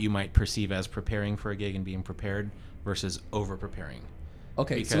what you might perceive as preparing for a gig and being prepared versus over preparing.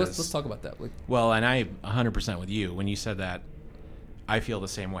 Okay, so Because- let's talk about that. Like, Well, and I 100% with you. When you said that, I feel the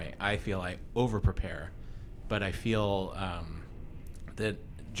same way. I feel I over prepare, but I feel that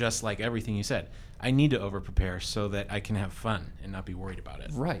just like everything you said, I need to over prepare so that I can have fun and not be worried about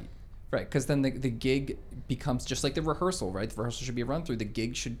it. right, because then the gig becomes just like the rehearsal, right? The rehearsal should be a run through. The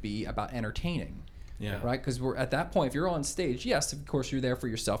gig should be about entertaining. Yeah. Right? Because we're at that point, if you're on stage, yes, of course you're there for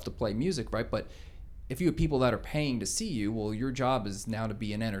yourself to play music, right? But if you have people that are paying to see you, well, your job is now to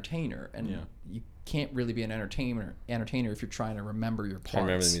be an entertainer, and you can't really be an entertainer if you're trying to remember your parts.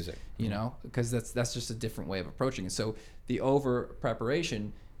 Remember the music, you know, because that's just a different way of approaching it. So the over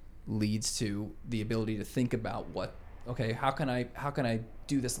preparation leads to the ability to think about how can I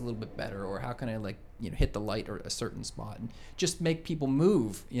do this a little bit better, or how can I hit the light or a certain spot and just make people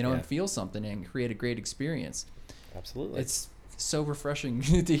move, and feel something and create a great experience. Absolutely. It's so refreshing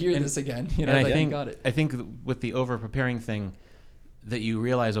to hear this again. And I think with the over preparing thing that you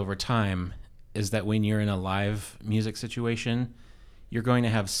realize over time is that when you're in a live music situation, you're going to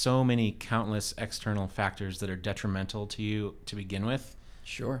have so many countless external factors that are detrimental to you to begin with.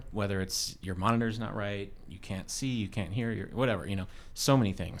 Sure. Whether it's your monitor's not right, you can't see, you can't hear, whatever, so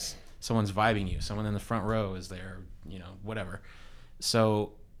many things. Someone's vibing you, someone in the front row is there, whatever.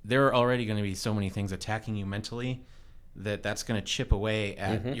 So there are already going to be so many things attacking you mentally that's going to chip away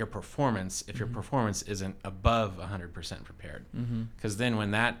at your performance if your performance isn't above 100% prepared. Because then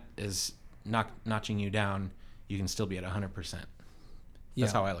when that is notching you down, you can still be at 100%.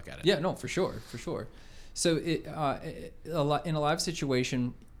 That's how I look at it. Yeah, no, for sure. So in a live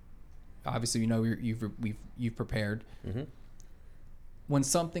situation, obviously you've prepared. When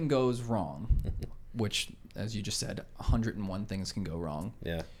something goes wrong, which, as you just said, 101 things can go wrong.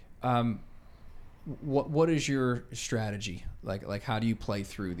 Yeah. What is your strategy? Like how do you play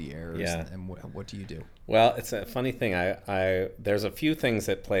through the errors, and what do you do? Well, it's a funny thing. There's a few things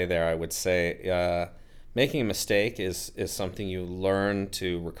at play there. I would say making a mistake is something you learn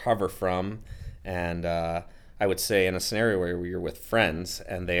to recover from, and I would say in a scenario where you're with friends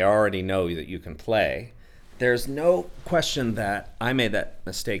and they already know that you can play, there's no question that I made that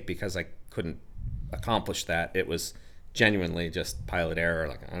mistake because I couldn't accomplish that. It was genuinely just pilot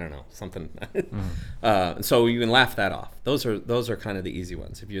error, I don't know, something. So you can laugh that off. Those are kind of the easy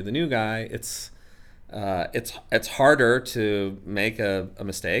ones. If you're the new guy, it's harder to make a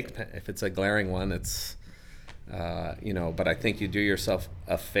mistake. If it's a glaring one, it's but I think you do yourself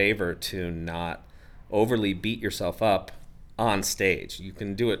a favor to not overly beat yourself up on stage. You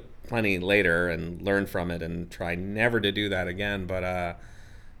can do it plenty later and learn from it and try never to do that again. But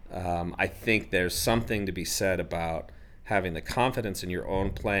I think there's something to be said about having the confidence in your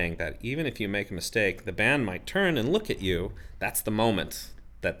own playing that even if you make a mistake, the band might turn and look at you. That's the moment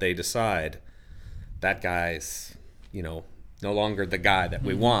that they decide that guy's, no longer the guy that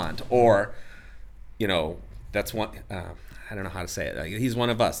we want, or, that's one. I don't know how to say it. He's one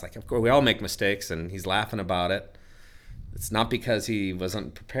of us. Of course, we all make mistakes, and he's laughing about it. It's not because he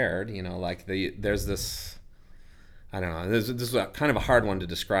wasn't prepared. There's this. I don't know. This is kind of a hard one to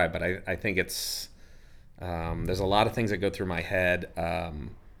describe, but I think it's. There's a lot of things that go through my head. I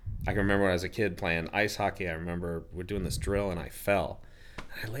can remember when I was a kid playing ice hockey. I remember we're doing this drill and I fell.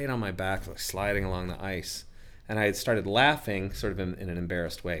 I laid on my back, sliding along the ice, and I had started laughing, sort of in an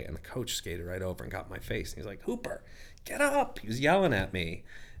embarrassed way. And the coach skated right over and got my face. And he's like, "Hooper, get up!" He was yelling at me,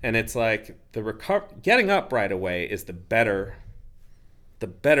 and it's like getting up right away is the better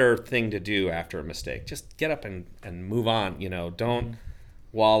thing to do after a mistake. Just get up and move on. Don't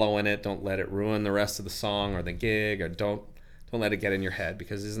wallow in it. Don't let it ruin the rest of the song or the gig, or don't let it get in your head,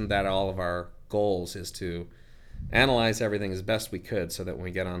 because isn't that all of our goals, is to analyze everything as best we could so that when we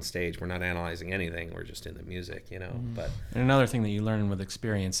get on stage we're not analyzing anything, we're just in the music, But and another thing that you learn with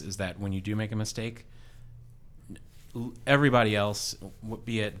experience is that when you do make a mistake, everybody else,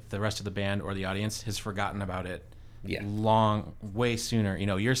 be it the rest of the band or the audience, has forgotten about it way sooner.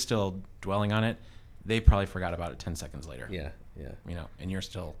 You're still dwelling on it. They probably forgot about it 10 seconds later. Yeah. And you're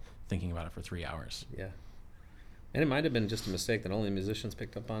still thinking about it for 3 hours. Yeah. And it might have been just a mistake that only musicians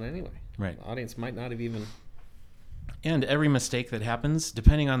picked up on anyway. Right. The audience might not have even. And every mistake that happens,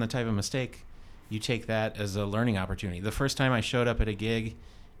 depending on the type of mistake, you take that as a learning opportunity. The first time I showed up at a gig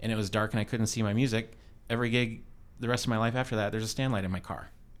and it was dark and I couldn't see my music, every gig the rest of my life after that, there's a stand light in my car.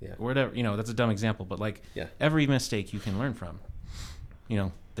 Yeah. Or whatever, that's a dumb example, but every mistake you can learn from.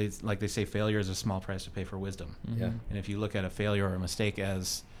 They say failure is a small price to pay for wisdom. Yeah. And if you look at a failure or a mistake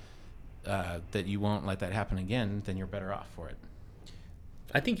as that you won't let that happen again, then you're better off for it.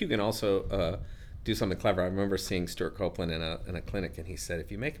 I think you can also do something clever. I remember seeing Stuart Copeland in a clinic, and he said,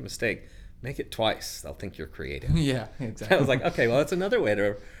 if you make a mistake, make it twice. They'll think you're creative. Yeah, exactly. I was like, okay, well, that's another way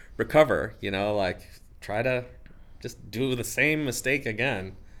to recover. Try to just do the same mistake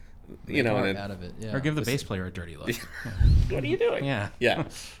again. Out of it. Yeah. Or give the bass player a dirty look. What are you doing? Yeah.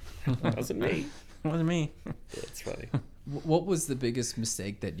 That wasn't me. It wasn't me. That's funny. What was the biggest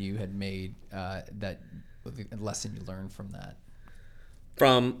mistake that you had made? That lesson you learned from that?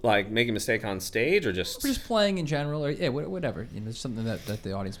 From like making a mistake on stage or just Or just playing in general, or whatever. You know, something that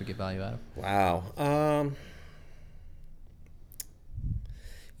the audience would get value out of. wow.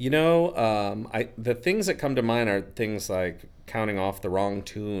 The things that come to mind are things like counting off the wrong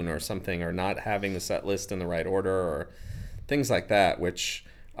tune or something, or not having the set list in the right order, or things like that, which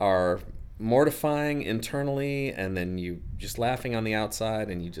are mortifying internally, and then you just laughing on the outside,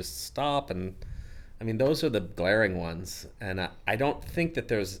 and you just stop. And I mean, those are the glaring ones, and I don't think that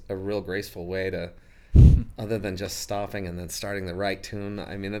there's a real graceful way to, other than just stopping and then starting the right tune.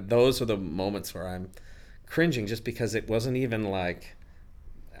 I mean, those are the moments where I'm cringing, just because it wasn't even like,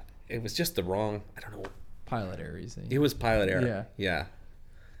 it was just the wrong, I don't know. Pilot error, you say. It was pilot error. Yeah. Yeah.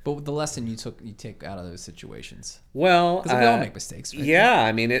 But the lesson you take out of those situations. Well, Because we all make mistakes, right? Yeah,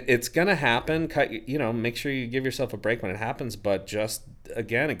 I mean, it's gonna happen. Make sure you give yourself a break when it happens. But just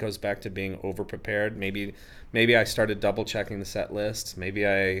again, it goes back to being over prepared. Maybe I started double checking the set list. Maybe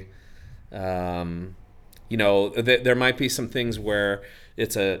I, there might be some things where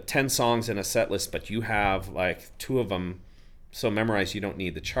it's 10 songs in a set list, but you have like 2 of them so memorized you don't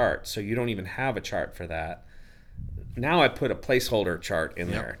need the chart, so you don't even have a chart for that. Now I put a placeholder chart in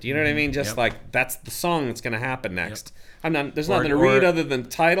there. Do you know what I mean? Just like, that's the song that's going to happen next. There's nothing to read other than the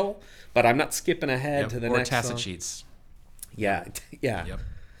title, but I'm not skipping ahead to the next song. Or tacit sheets. Yeah.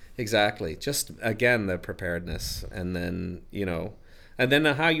 Exactly. Just, again, the preparedness, and then, and then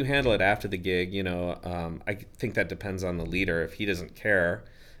how you handle it after the gig, I think that depends on the leader. If he doesn't care,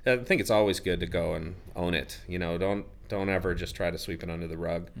 I think it's always good to go and own it. Don't ever just try to sweep it under the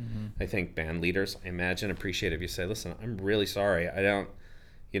rug. I think band leaders, I imagine, appreciate if you say, listen, I'm really sorry. I don't,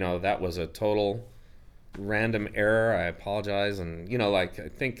 that was a total random error. I apologize. And, I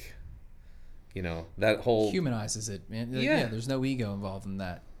think, that whole... Humanizes it, man. Yeah. There's no ego involved in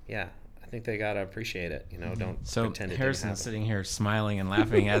that. Yeah. I think they got to appreciate it. Don't So pretend it didn't Harrison's happen. sitting here smiling and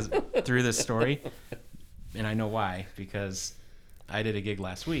laughing as through this story. And I know why, because I did a gig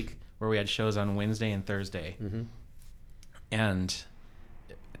last week where we had shows on Wednesday and Thursday. And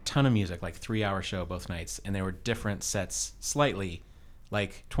a ton of music, like 3-hour show both nights, and they were different sets, slightly,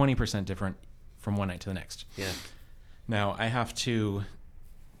 like 20% different from one night to the next. Yeah. Now I have to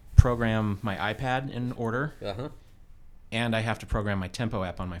program my iPad in order, and I have to program my Tempo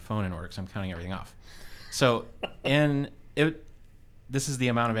app on my phone in order because I'm counting everything off. So, this is the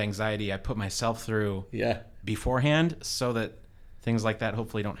amount of anxiety I put myself through beforehand, so that things like that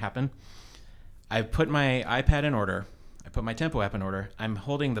hopefully don't happen. I put my iPad in order. I put my Tempo app in order. I'm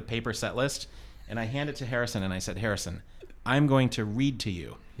holding the paper set list, and I hand it to Harrison, and I said, Harrison, I'm going to read to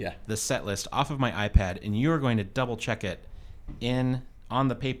you the set list off of my iPad, and you're going to double check it on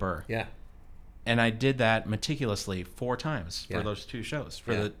the paper. Yeah. And I did that meticulously 4 times for those 2 shows,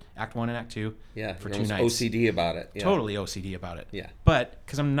 for the Act 1 and Act 2, for 2 nights. OCD about it. Yeah. Totally OCD about it. Yeah. But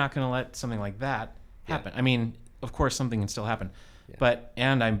because I'm not going to let something like that happen. I mean, of course, something can still happen. But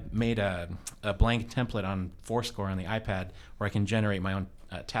I made a blank template on Fourscore on the iPad where I can generate my own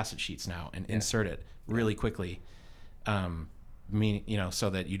tacit sheets now and insert it really quickly, so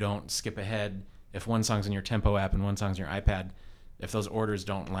that you don't skip ahead. If one song's in your Tempo app and one song's in your iPad, if those orders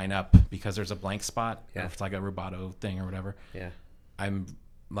don't line up because there's a blank spot, or if it's like a rubato thing or whatever, I'm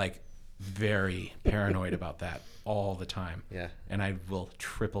like very paranoid about that all the time. Yeah. And I will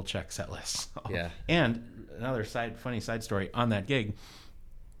triple check set lists. Yeah. And another funny side story on that gig,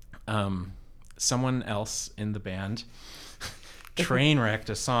 someone else in the band train wrecked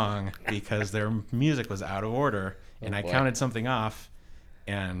a song because their music was out of order, and I counted something off,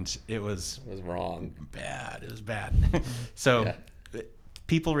 and it was wrong. Bad. It was bad. So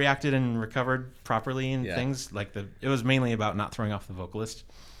people reacted and recovered properly, and things like it was mainly about not throwing off the vocalist.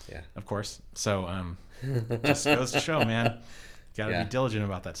 Yeah. Of course. So just goes to show, man. Got to be diligent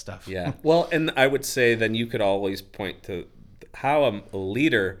about that stuff. Yeah. Well, and I would say then you could always point to how a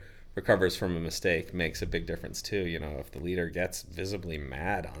leader recovers from a mistake makes a big difference too. If the leader gets visibly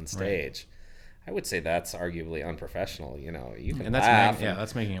mad on stage, I would say that's arguably unprofessional. You can laugh.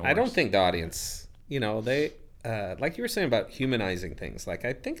 That's making it worse. I don't think the audience, they, like you were saying about humanizing things. Like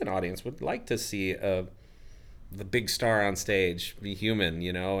I think an audience would like to see the big star on stage be human,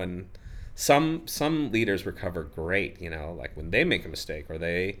 and some leaders recover great, like when they make a mistake or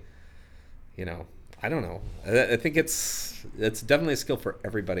they, I don't know. I think it's definitely a skill for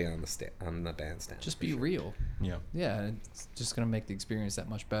everybody on the bandstand. Just be real. Yeah. Yeah, it's just gonna make the experience that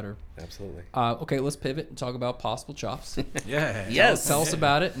much better. Absolutely. Okay, let's pivot and talk about Possible Chops. Yes. Tell us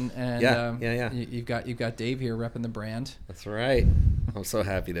about it, and You've got Dave here repping the brand. That's right. I'm so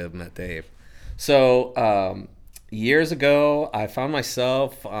happy to have met Dave. So years ago, I found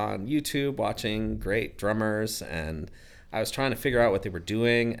myself on YouTube watching great drummers, and I was trying to figure out what they were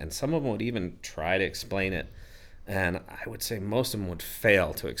doing, and some of them would even try to explain it. And I would say most of them would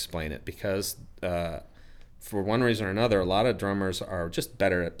fail to explain it because for one reason or another, a lot of drummers are just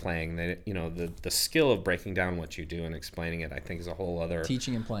better at playing. They, the skill of breaking down what you do and explaining it, I think, is a whole other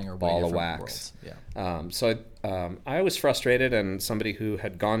Teaching and playing are ball way of different wax. worlds. So I was frustrated, and somebody who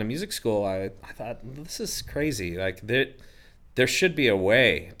had gone to music school, I thought, this is crazy. Like there should be a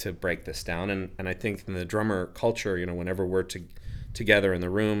way to break this down. And I think in the drummer culture, whenever we're together in the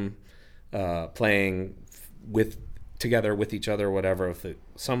room playing together with each other, whatever, if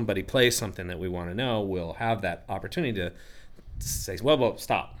somebody plays something that we want to know, we'll have that opportunity to say, well,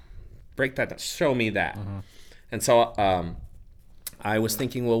 stop, break that down, show me that. And so I was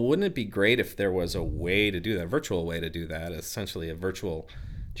thinking, well, wouldn't it be great if there was a way to do that, a virtual way to do that, essentially a virtual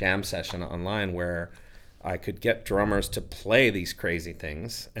jam session online where I could get drummers to play these crazy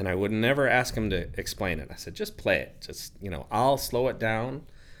things, and I would never ask them to explain it. I said, just play it. Just, I'll slow it down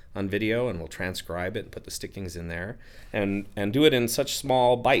on video, and we'll transcribe it and put the stickings in there, and do it in such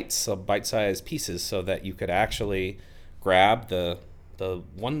small bites, so bite-sized pieces, so that you could actually grab the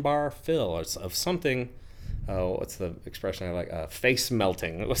 1 bar fill of something. What's the expression I like? Face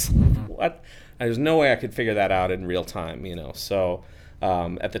melting. It was what? There's no way I could figure that out in real time, So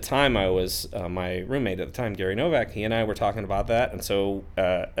at the time, I was my roommate at the time, Gary Novak. He and I were talking about that, and so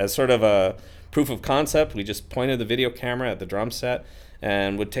as sort of a proof of concept, we just pointed the video camera at the drum set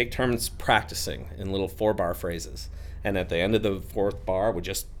and would take turns practicing in little 4-bar phrases. And at the end of the 4th bar, would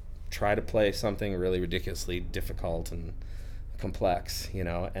just try to play something really ridiculously difficult and complex,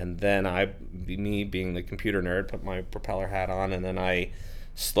 And then me being the computer nerd, put my propeller hat on, and then I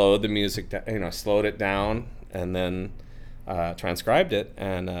slowed the music, slowed it down, and then transcribed it.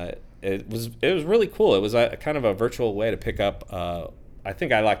 And it was really cool. It was a kind of a virtual way to pick up. I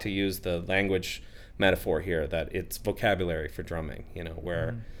think I like to use the language metaphor here, that it's vocabulary for drumming,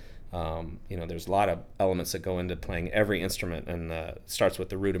 where there's a lot of elements that go into playing every instrument, and it starts with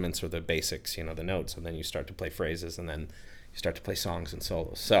the rudiments or the basics, the notes, and then you start to play phrases, and then you start to play songs and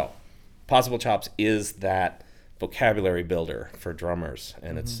solos. So Possible Chops is that vocabulary builder for drummers,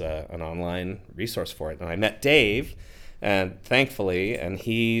 and it's an online resource for it. And I met Dave, and thankfully, and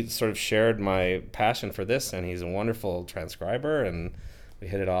he sort of shared my passion for this, and he's a wonderful transcriber, and we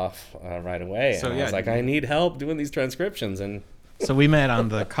hit it off right away. So, and I was like, I need help doing these transcriptions. And so we met on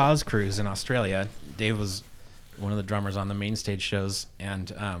the Cause Cruise in Australia. Dave was one of the drummers on the main stage shows,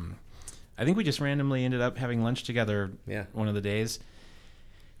 and I think we just randomly ended up having lunch together one of the days.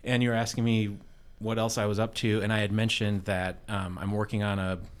 And you were asking me what else I was up to, and I had mentioned that I'm working on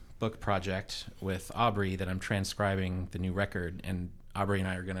a book project with Aubrey that I'm transcribing the new record, and Aubrey and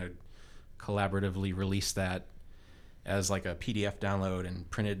I are going to collaboratively release that as like a PDF download and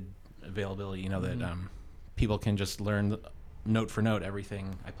printed availability, that people can just learn note for note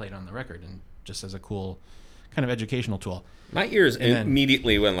everything I played on the record, and just as a cool kind of educational tool. My ears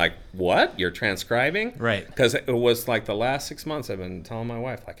immediately went like, what? You're transcribing? Right. Because it was like the last 6 months I've been telling my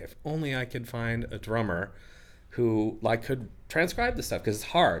wife, like, if only I could find a drummer who could transcribe this stuff, because it's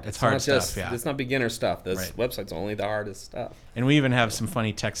hard. It's hard not stuff, yeah. It's not beginner stuff. This website's only the hardest stuff. And we even have some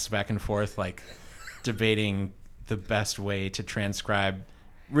funny texts back and forth, like debating the best way to transcribe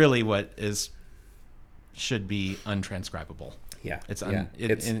really what should be untranscribable. Yeah. It's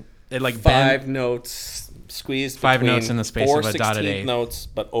it like 5 notes squeezed 5 notes in the space of a dotted 4/16 eighth notes,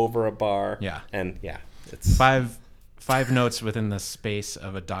 but over a bar. Yeah. And it's 5 notes within the space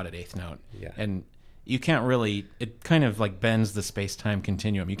of a dotted eighth note. Yeah. And you can't really, it kind of like bends the space-time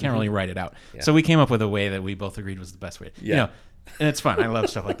continuum. You can't really write it out. Yeah. So we came up with a way that we both agreed was the best way. Yeah. And it's fun. I love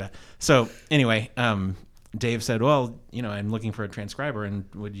stuff like that. So anyway, Dave said, well, I'm looking for a transcriber, and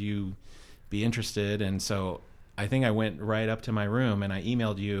would you be interested? And so I think I went right up to my room and I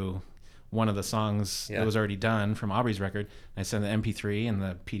emailed you one of the songs that was already done from Aubrey's record. I sent the MP3 and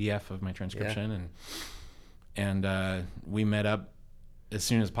the PDF of my transcription, and we met up as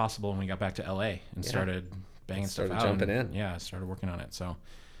soon as possible when we got back to LA and started banging stuff out. Jumping in. Yeah, started working on it. So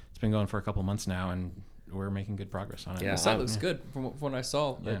it's been going for a couple months now, and we're making good progress on it. Yeah, that looks good from what I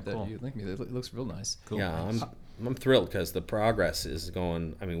saw. That cool. you linked me. It looks real nice. Cool. Yeah, I'm thrilled because the progress is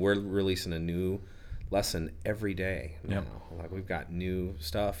going. I mean, we're releasing a new lesson every day now. Like, we've got new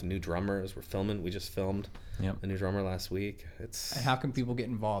stuff, new drummers. We're filming. We just filmed a new drummer last week. And how can people get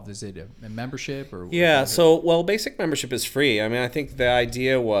involved? Is it a membership or? Yeah, basic membership is free. I mean, I think the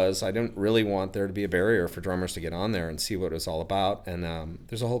idea was I didn't really want there to be a barrier for drummers to get on there and see what it was all about. And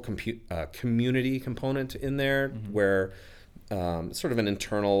there's a whole community component in there where sort of an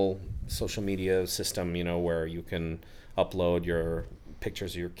internal social media system, where you can upload your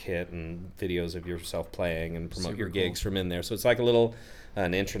pictures of your kit and videos of yourself playing and promote Super your gigs cool. from in there. So it's like an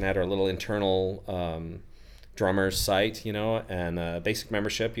intranet or a little internal drummer's site, and basic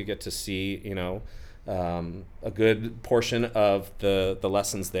membership. You get to see, a good portion of the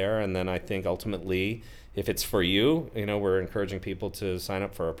lessons there. And then I think ultimately, if it's for you, we're encouraging people to sign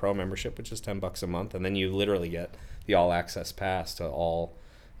up for a pro membership, which is $10 a month. And then you literally get the all access pass to all,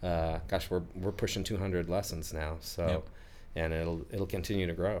 we're pushing 200 lessons now. So, Yep. and it'll continue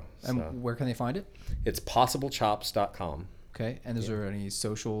to grow. And So where can they find it? it's possiblechops.com. Okay. And is there any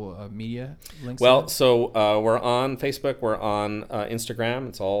social media links? Well, there? so we're on Facebook, we're on Instagram.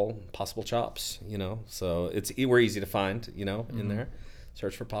 It's all Possible Chops, So we're easy to find, in there.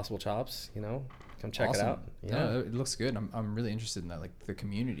 Search for Possible Chops, come check Awesome. it out. Yeah, it looks good. I'm really interested in that, like the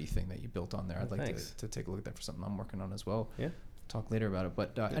community thing that you built on there. I'd like thanks. to take a look at that for something I'm working on as well. Yeah. Talk later about it.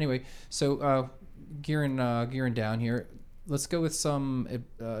 But anyway, so gearing down here, let's go with some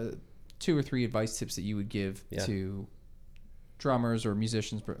 2 or 3 advice tips that you would give to drummers or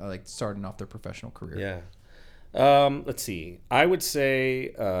musicians like starting off their professional career. Yeah. Let's see. I would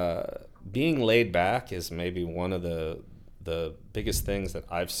say being laid back is maybe one of the biggest things that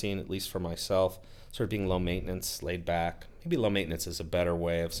I've seen, at least for myself, sort of being low maintenance, laid back. Maybe low maintenance is a better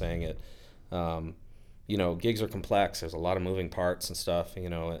way of saying it. Gigs are complex. There's a lot of moving parts and stuff,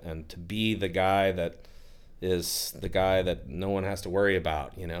 and to be the guy that is the guy that no one has to worry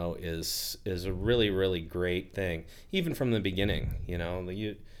about, is a really, really great thing. Even from the beginning, you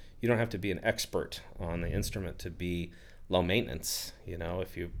don't have to be an expert on the instrument to be low maintenance,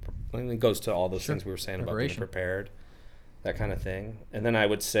 it goes to all those things we were saying about being prepared, that kind of thing. And then I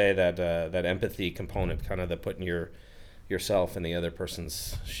would say that that empathy component, kind of the putting yourself in the other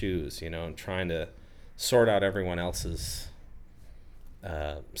person's shoes, and trying to sort out everyone else's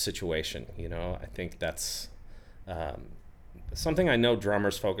situation. I think that's something I know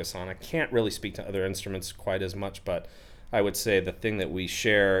drummers focus on. I can't really speak to other instruments quite as much, but I would say the thing that we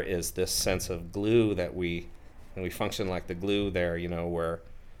share is this sense of glue that we function like the glue there, where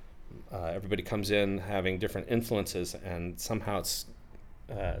everybody comes in having different influences, and somehow it's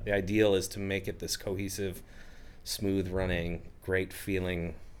the ideal is to make it this cohesive, smooth running, great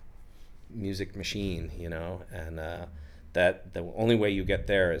feeling music machine, and that the only way you get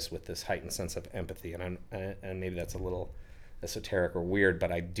there is with this heightened sense of empathy. And maybe that's a little esoteric or weird,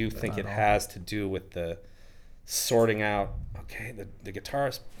 but I do think it has to do with the sorting out, okay, the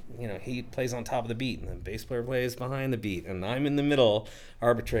guitarist, he plays on top of the beat and the bass player plays behind the beat, and I'm in the middle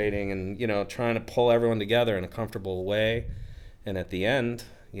arbitrating and, trying to pull everyone together in a comfortable way. And at the end,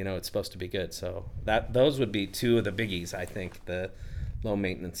 it's supposed to be good. So those would be 2 of the biggies, I think, the low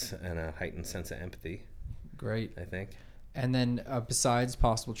maintenance and a heightened sense of empathy. Great. I think. And then besides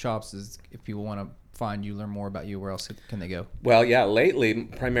Possible Chops, if people want to find you, learn more about you, where else can they go? Well, yeah, lately,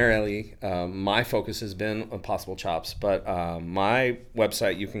 primarily, my focus has been on Possible Chops, but my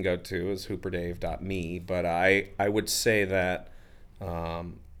website you can go to is hooperdave.me, but I would say that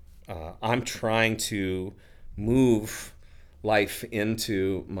I'm trying to move life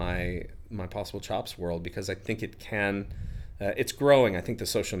into my Possible Chops world, because I think it can... it's growing. I think the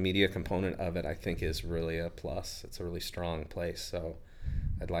social media component of it, I think, is really a plus. It's a really strong place. So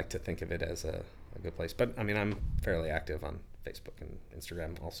I'd like to think of it as a good place. But, I'm fairly active on Facebook and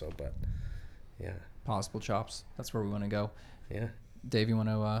Instagram also. But, yeah. Possible Chops. That's where we want to go. Yeah. Dave, you want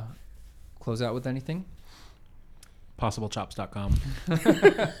to close out with anything? PossibleChops.com.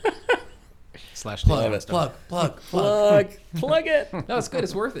 Plug it. No, it's good.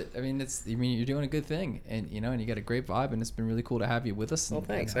 It's worth it. You're doing a good thing, and and you got a great vibe, and it's been really cool to have you with us. Well,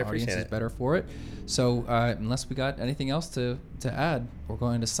 thanks. And I appreciate audience it. is better for it. So, unless we got anything else to add, we're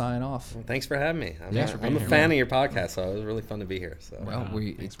going to sign off. Well, thanks for having me. I'm a here, fan of your podcast, so it was really fun to be here. So. Well,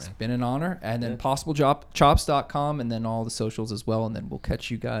 Thanks, it's man. been an honor. And then possiblechops.com, and then all the socials as well. And then we'll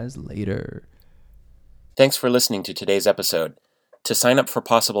catch you guys later. Thanks for listening to today's episode. To sign up for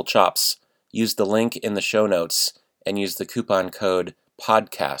Possible Chops, use the link in the show notes and use the coupon code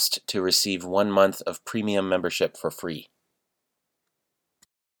PODCAST to receive 1 month of premium membership for free.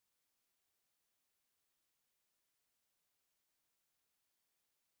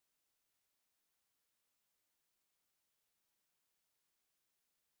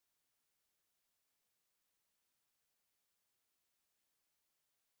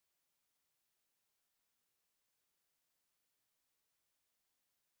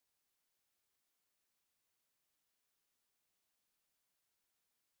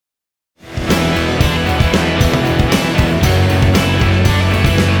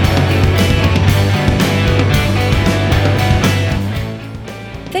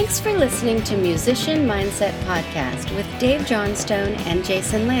 listening to Musician Mindset Podcast with Dave Johnstone and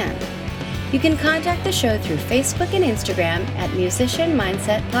Jason Land. You can contact the show through Facebook and Instagram at Musician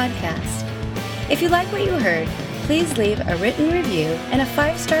Mindset Podcast. If you like what you heard, please leave a written review and a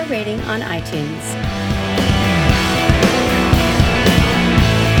 5-star rating on iTunes.